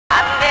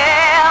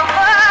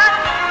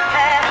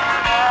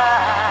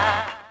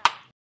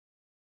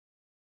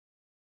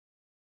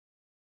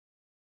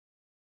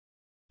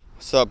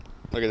What's up?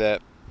 Look at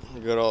that.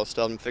 Good old,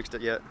 still haven't fixed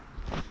it yet.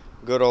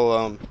 Good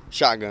old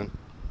shotgun.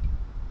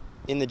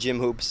 In the gym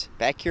hoops.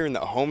 Back here in the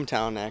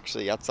hometown,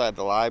 actually, outside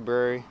the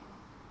library.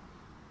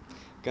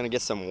 Gonna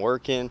get some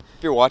work in.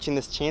 If you're watching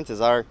this, chances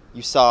are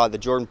you saw the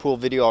Jordan Poole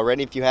video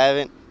already. If you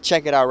haven't,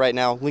 check it out right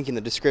now. Link in the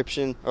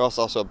description, or else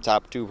also up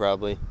top too,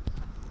 probably.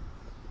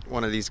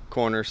 One of these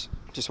corners.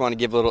 Just want to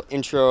give a little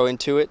intro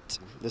into it.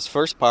 This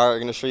first part I'm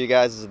gonna show you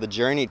guys is the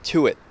journey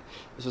to it.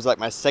 This was like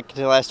my second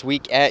to last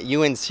week at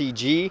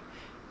UNCG,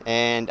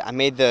 and I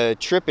made the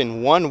trip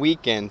in one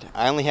weekend.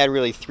 I only had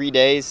really 3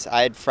 days.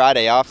 I had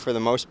Friday off for the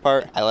most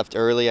part. I left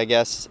early, I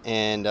guess,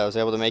 and I was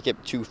able to make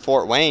it to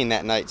Fort Wayne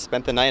that night.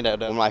 Spent the night at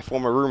one of my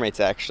former roommates,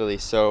 actually,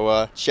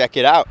 so check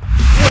it out.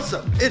 What's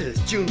up? It is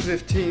June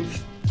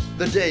 15th,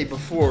 the day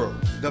before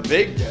the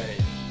big day.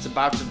 It's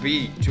about to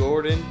be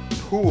Jordan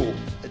Poole,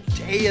 a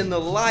day in the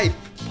life,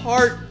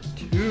 part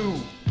 2.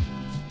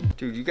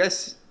 Dude, you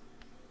guys,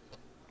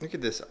 look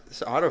at this.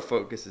 This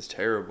autofocus is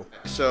terrible.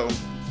 So,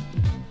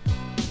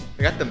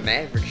 I got the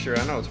Maverick shirt.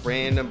 I know it's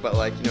random, but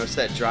like, you know, it's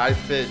that drive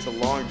fit. It's a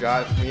long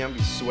drive for me. I'm gonna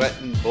be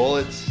sweating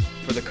bullets.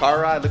 For the car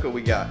ride, look what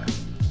we got.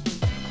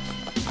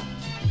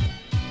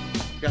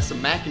 Got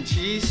some mac and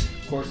cheese.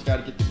 Of course,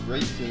 gotta get the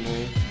grapes in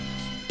there.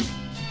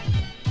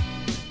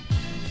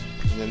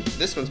 And then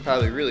this one's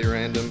probably really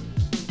random.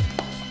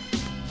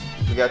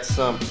 We got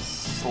some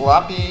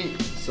sloppy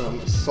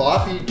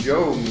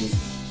Joe meat.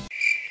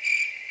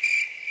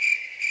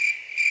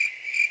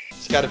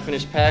 Just gotta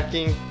finish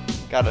packing.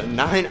 Got a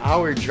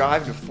 9-hour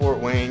drive to Fort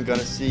Wayne.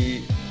 Gonna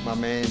see my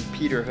man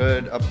Peter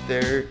Hood up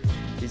there.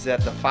 He's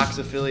at the Fox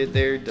affiliate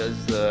there.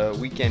 Does the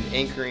weekend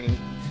anchoring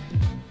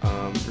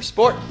for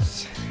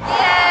sports.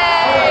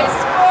 Yay!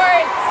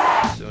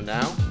 Sports! So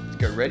now, let's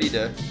get ready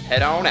to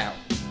head on out.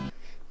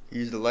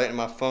 Use the light on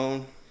my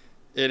phone.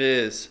 It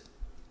is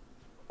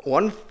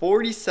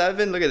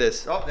 1:47. Look at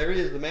this. Oh, there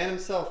he is, the man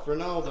himself,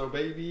 Ronaldo,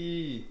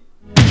 baby.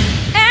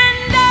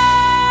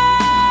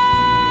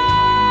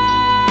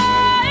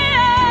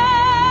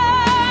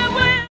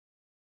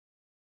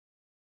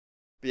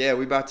 Yeah,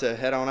 we about to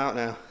head on out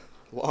now.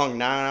 Long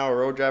 9-hour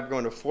road drive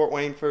going to Fort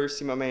Wayne first,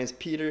 see my man's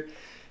Peter.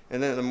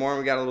 And then in the morning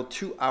we got a little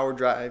 2-hour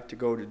drive to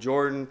go to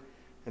Jordan.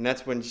 And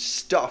that's when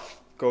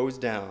stuff goes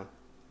down.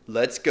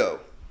 Let's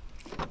go.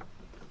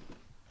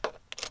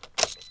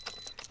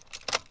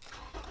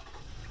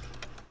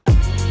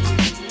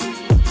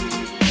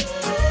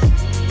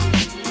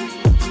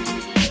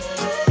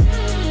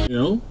 You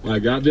know,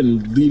 like I've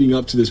been leading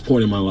up to this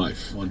point in my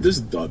life. Well, this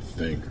is the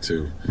thing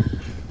too.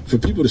 For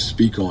people to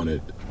speak on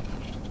it.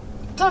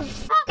 What the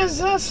f is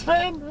this,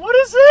 man? What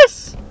is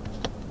this?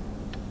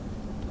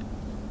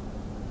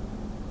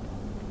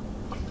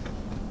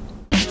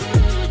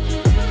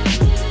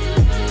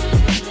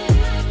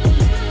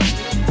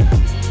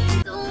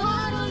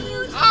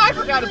 Oh, I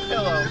forgot a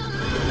pillow.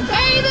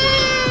 Baby!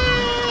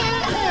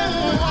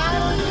 Why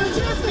don't you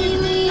just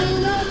leave me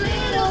in the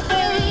middle,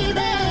 baby?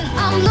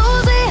 I'm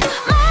losing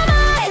my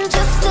mind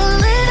just a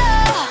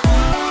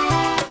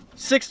little.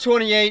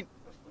 6:28.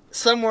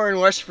 Somewhere in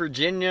West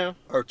Virginia,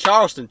 or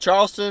Charleston,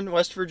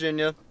 West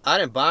Virginia. I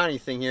didn't buy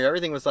anything here.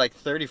 Everything was like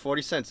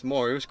 30-40 cents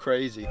more. It was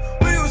crazy.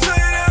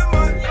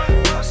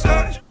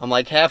 I'm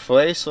like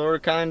halfway, sort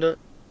of, kind of.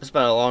 It's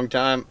been a long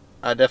time.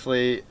 I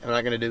definitely am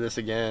not going to do this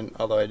again,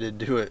 although I did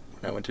do it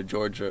when I went to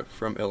Georgia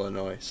from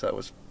Illinois. So it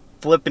was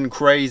flipping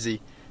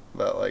crazy.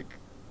 About like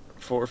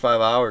 4 or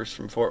 5 hours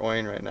from Fort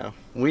Wayne right now.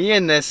 We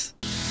in this.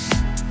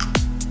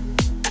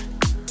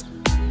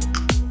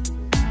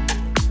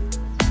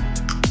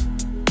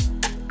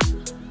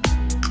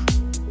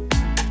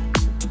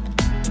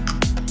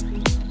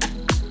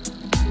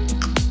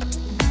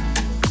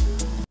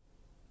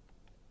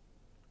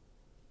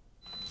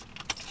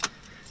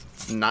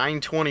 It's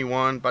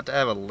 9:21, about to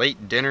have a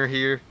late dinner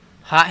here.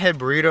 Hothead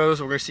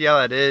burritos, we're gonna see how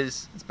that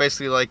is. It's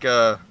basically like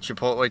a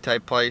Chipotle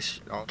type place.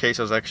 All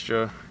quesos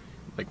extra,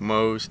 like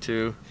Moe's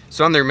too.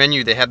 So on their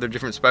menu, they have their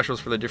different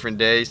specials for the different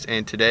days,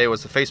 and today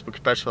was the Facebook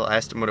special. I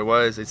asked them what it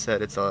was. They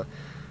said it's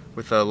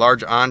with a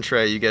large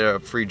entree, you get a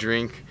free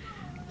drink.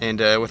 And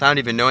without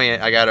even knowing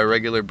it, I got a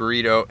regular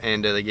burrito,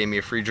 and they gave me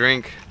a free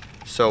drink.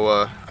 So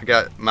I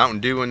got Mountain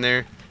Dew in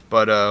there.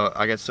 But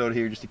I got soda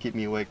here just to keep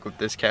me awake with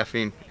this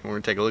caffeine. And we're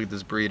gonna take a look at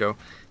this burrito.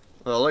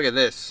 Well, look at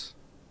this.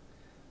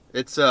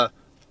 It's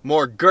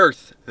more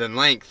girth than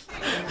length.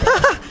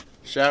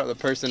 Shout out to the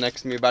person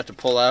next to me about to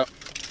pull out.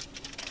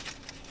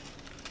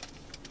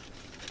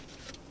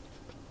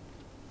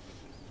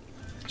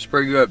 It's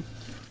pretty good.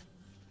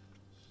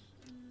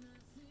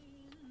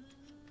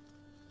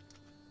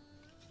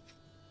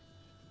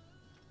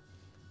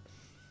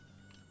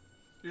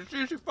 You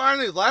see, she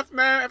finally left,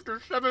 man, after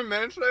 7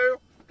 minutes there.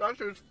 Thought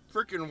she was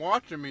freaking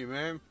watching me,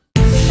 man.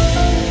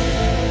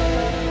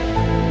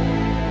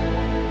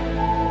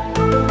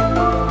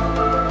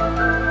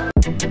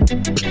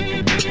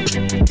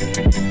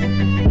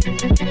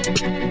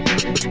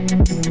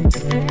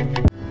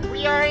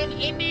 We are in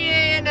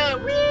Indiana.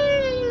 Whee!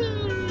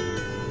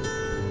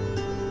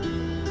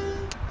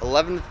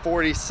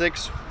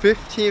 11:46,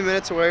 15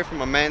 minutes away from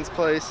my man's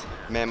place.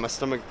 Man, my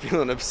stomach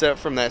feeling upset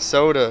from that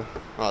soda.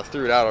 Oh, I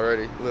threw it out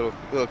already. Little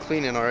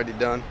cleaning already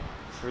done.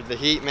 For the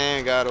heat,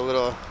 man, got a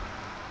little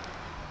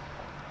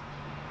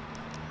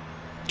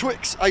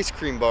Twix ice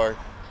cream bar.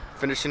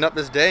 Finishing up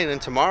this day, and then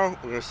tomorrow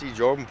we're gonna see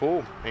Jordan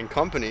Poole and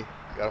company.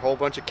 Got a whole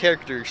bunch of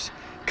characters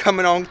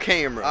coming on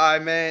camera. All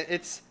right, man,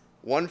 it's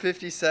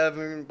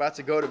 1:57. About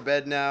to go to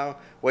bed now.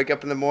 Wake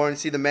up in the morning,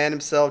 see the man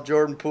himself,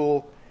 Jordan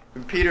Poole,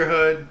 and Peter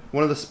Hood,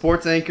 one of the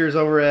sports anchors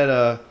over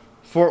at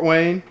Fort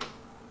Wayne.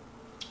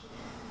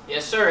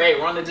 Yes, sir. Hey,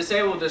 we're on the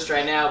disabled list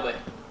right now, but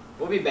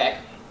we'll be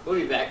back. We'll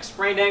be back.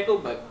 Sprained ankle,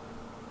 but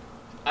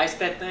ice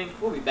that thing.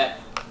 We'll be back.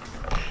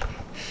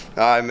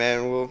 All right,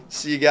 man. We'll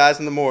see you guys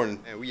in the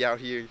morning. And we out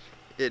here.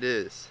 It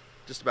is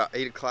just about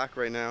 8 o'clock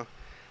right now.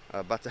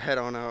 About to head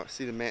on out,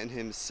 see the man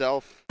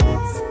himself. You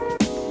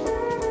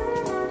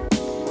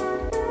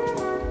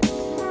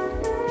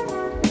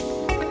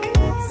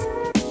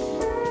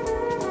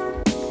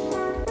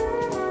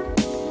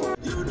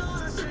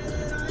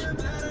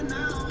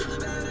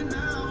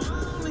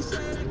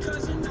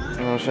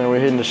know what I'm saying? We're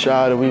hitting the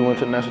shot and we went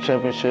to the national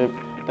championship.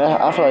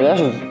 I feel like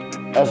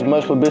that's as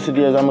much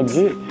publicity as I'm gonna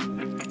get.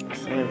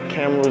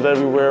 Cameras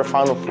everywhere,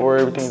 Final Four,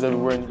 everything's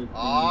everywhere.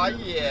 Oh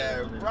yeah,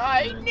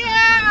 right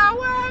now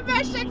we're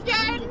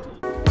Michigan.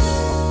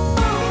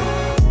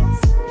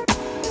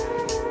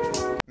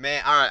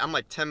 Man, all right, I'm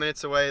like 10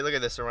 minutes away. Look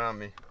at this around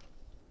me.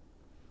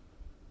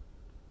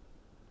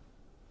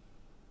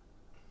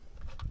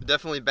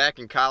 Definitely back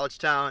in college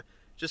town.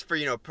 Just for,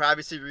 you know,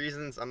 privacy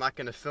reasons, I'm not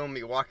gonna film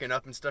me walking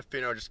up and stuff, you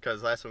know, just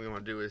cause last thing we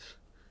wanna do is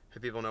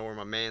have people know where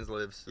my mans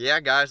lives. Yeah,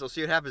 guys, we'll see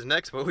what happens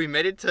next, but we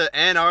made it to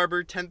Ann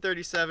Arbor,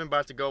 10:37,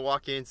 about to go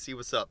walk in, see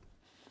what's up.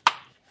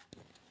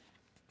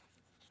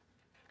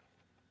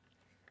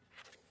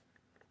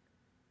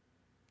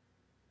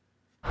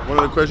 One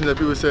of the questions that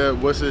people said,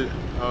 what's it,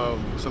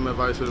 some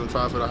advice for them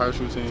trying for the high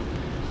school team?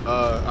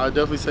 I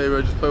definitely say,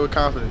 bro, just play with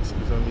confidence.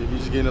 You feel me? If you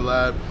just get in the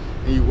lab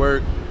and you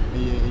work,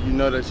 and you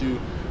know that you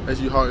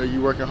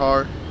working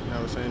hard, you know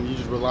what I'm saying? You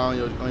just rely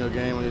on your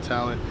game, on your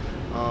talent,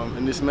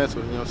 and this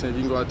mental. You know what I'm saying? If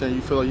you can go out there and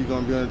you feel like you're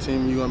gonna be on the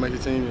team, you're gonna make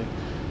the team, and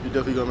you're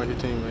definitely gonna make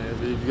the team, man.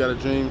 If you got a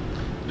dream,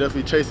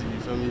 definitely chase it. You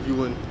feel me? If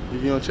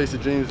you don't chase the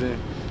dreams, then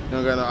you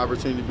don't got no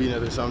opportunity to be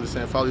nothing. So I'm just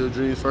saying, follow your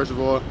dreams first of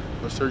all.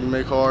 Make sure you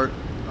make hard,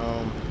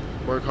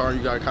 work hard.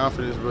 You got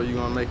confidence, bro. You're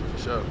gonna make it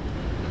for sure.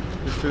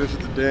 Just finished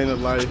with the day in the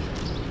life. You know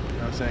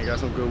what I'm saying? Got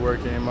some good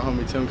work in. My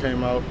homie Tim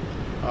came out.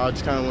 I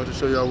just kind of wanted to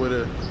show y'all what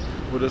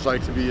it's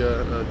like to be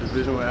a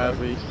Division I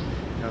athlete.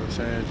 You know what I'm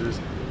saying?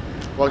 Just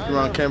walk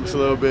around campus a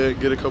little bit,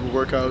 get a couple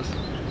workouts,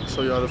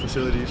 show y'all the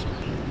facilities.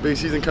 Big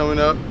season coming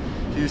up.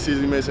 Huge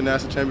season. We made some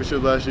national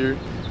championship last year.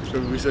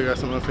 So we still got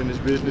some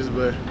unfinished business,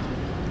 but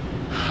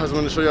I just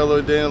wanted to show y'all a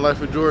little day in the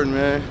life of Jordan,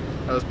 man.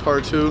 That was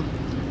part 2.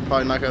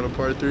 Probably knock out a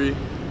part 3.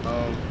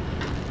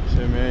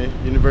 Shit, man.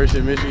 University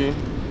of Michigan. You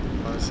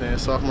know what I'm saying?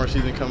 Sophomore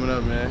season coming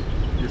up, man.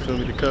 You feel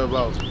me? The Cub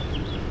out.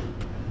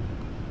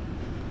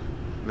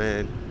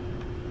 Man.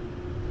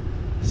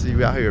 See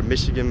you out here in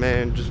Michigan,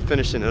 man. Just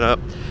finishing it up.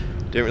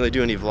 Didn't really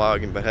do any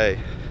vlogging, but hey,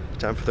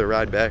 time for the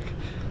ride back.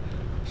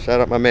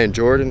 Shout out my man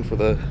Jordan for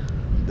the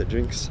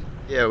drinks.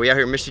 Yeah, we out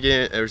here in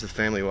Michigan. There's a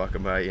family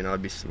walking by. You know,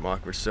 it'd be some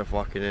awkward stuff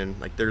walking in.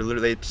 Like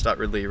they stopped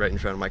really right in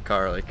front of my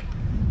car, like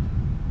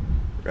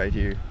right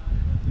here.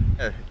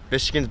 Yeah,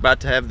 Michigan's about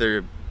to have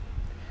their,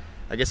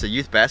 I guess, a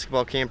youth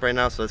basketball camp right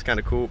now, so that's kind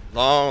of cool.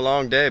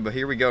 Long day, but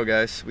here we go,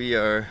 guys. We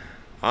are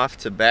off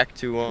to back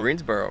to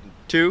Greensboro.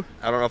 I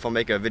don't know if I'll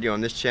make a video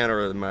on this channel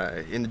or my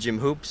In the Gym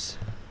Hoops.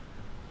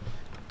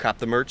 Cop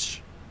the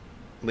merch,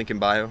 link in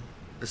bio.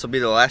 This will be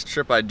the last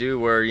trip I do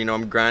where, you know,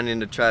 I'm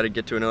grinding to try to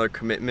get to another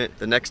commitment.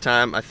 The next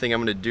time I think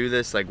I'm gonna do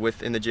this, like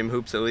with In the Gym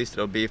Hoops at least,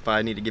 it'll be if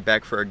I need to get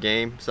back for a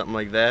game, something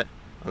like that.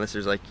 Unless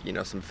there's like, you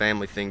know, some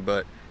family thing,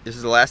 but this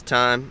is the last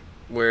time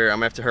where I'm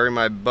gonna have to hurry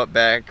my butt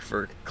back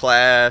for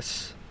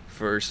class,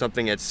 for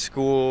something at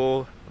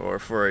school, or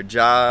for a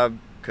job,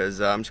 because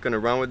I'm just gonna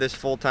run with this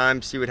full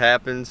time, see what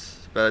happens.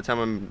 By the time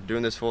I'm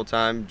doing this full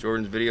time,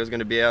 Jordan's video is going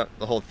to be out.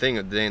 The whole thing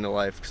of the day in the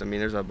life, because I mean,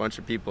 there's a bunch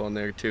of people in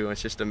there too. And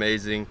it's just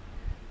amazing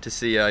to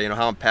see, you know,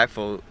 how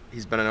impactful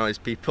he's been on all these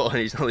people, and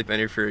he's only been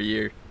here for a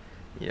year.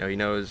 You know, he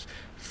knows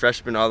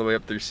freshman all the way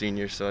up through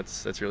senior, so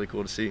that's really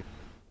cool to see.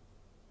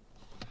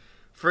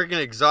 Freaking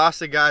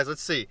exhausted, guys.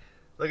 Let's see.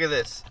 Look at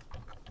this.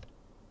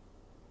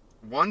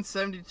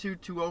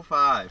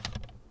 172.205.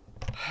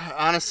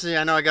 Honestly,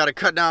 I know I got to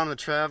cut down on the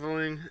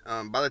traveling.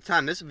 By the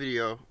time this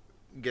video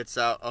gets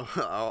out,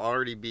 I'll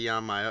already be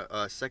on my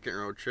second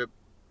road trip,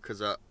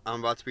 because I'm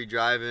about to be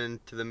driving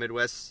to the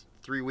Midwest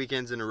 3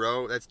 weekends in a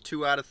row. That's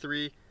 2 out of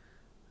 3.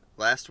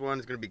 Last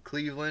one is going to be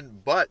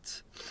Cleveland,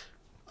 but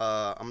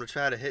I'm going to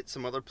try to hit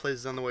some other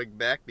places on the way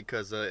back,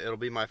 because it'll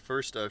be my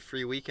first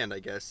free weekend, I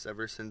guess,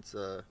 ever since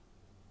I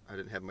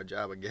didn't have my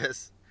job, I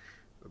guess.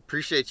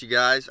 Appreciate you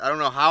guys. I don't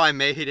know how I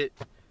made it.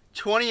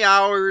 20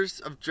 hours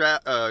of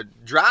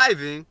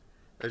driving.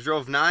 I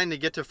drove 9 to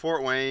get to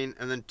Fort Wayne,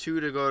 and then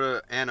 2 to go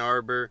to Ann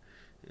Arbor,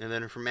 and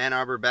then from Ann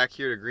Arbor back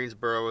here to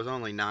Greensboro was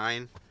only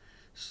 9.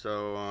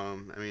 So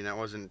I mean, that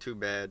wasn't too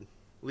bad.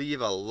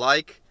 leave a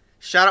like.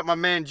 Shout out my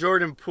man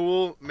Jordan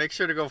Poole. Make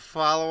sure to go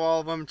follow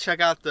all of them.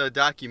 Check out the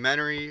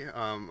documentary.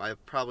 I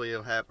probably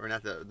will have, or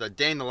not the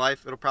day in the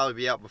life. It'll probably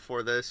be out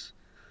before this,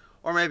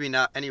 or maybe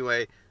not.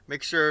 Anyway,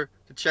 make sure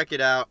to check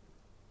it out.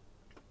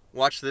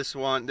 Watch this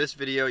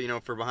video, you know,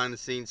 for behind the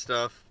scenes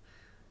stuff.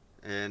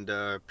 And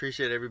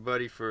appreciate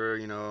everybody for,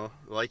 you know,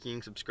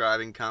 liking,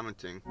 subscribing,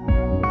 commenting.